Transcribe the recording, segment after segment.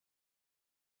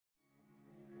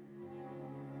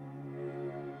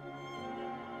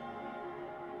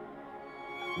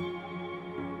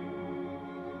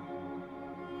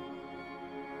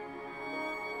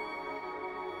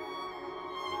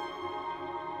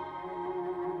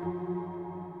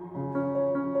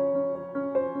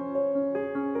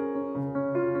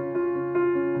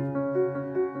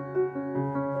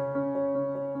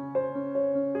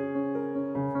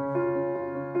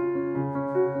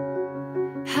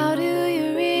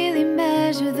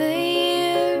measure the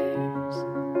years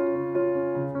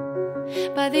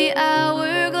by the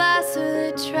hourglass of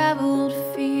the traveled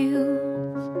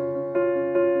fields,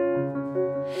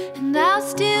 and I'll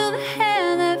steal the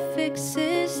hand that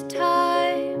fixes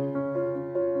time,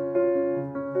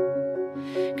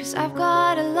 'cause I've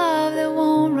got a love that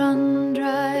won't run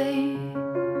dry.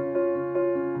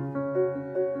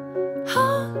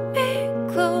 Hold me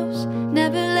close,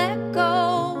 never let go.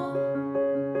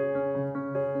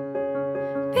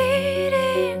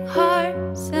 Beating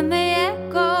hearts and they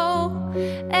echo,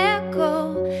 echo.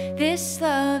 This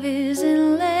love is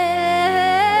endless.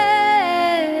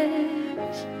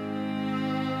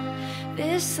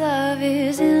 This love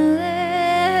is endless.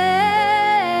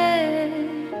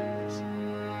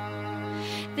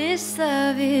 This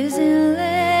love is endless.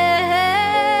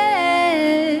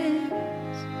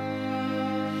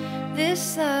 This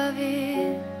love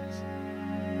is,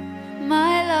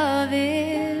 my love is.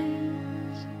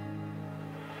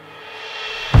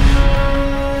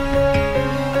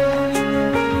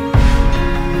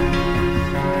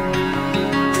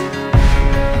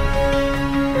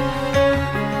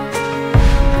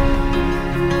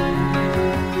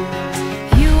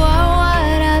 You are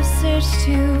what I've searched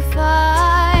to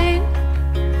find,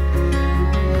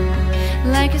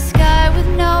 like a sky with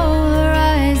no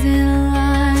horizon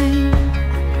line.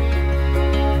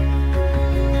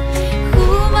 Who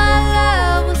my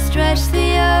love will stretch the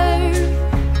earth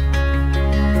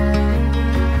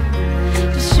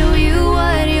to show you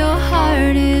what your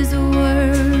heart is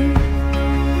worth.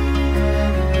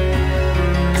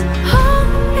 Hold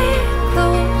me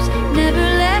close, never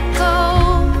let go.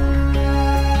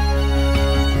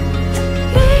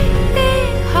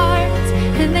 Beating hearts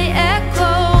and they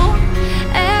echo,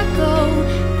 echo.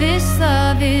 This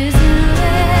love is endless.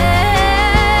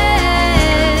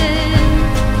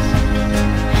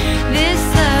 This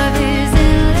love is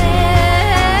endless.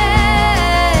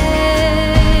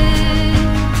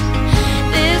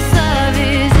 This love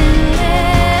is endless.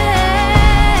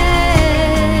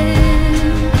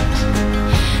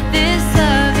 This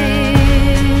love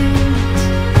is,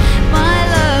 my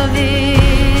love is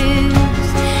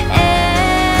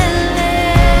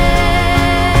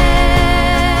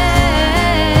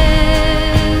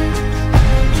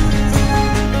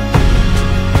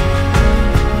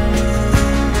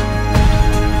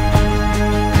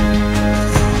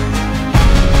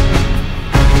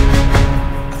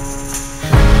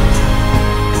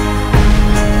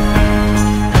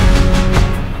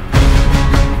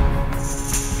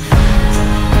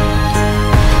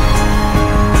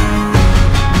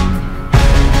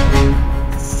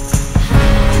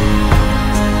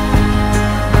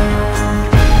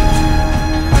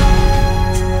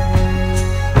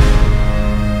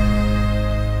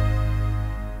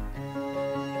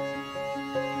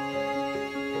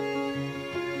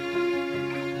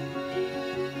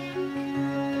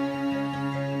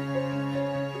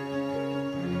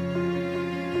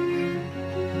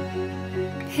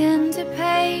pen to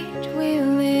page we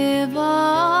live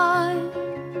on,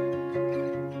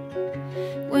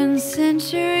 when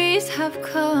centuries have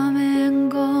come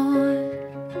and gone.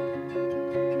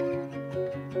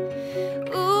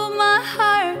 Ooh, my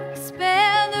heart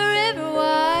spanned the river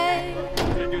wide,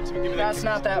 That's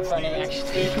not that funny,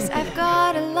 actually. 'cause I've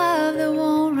got a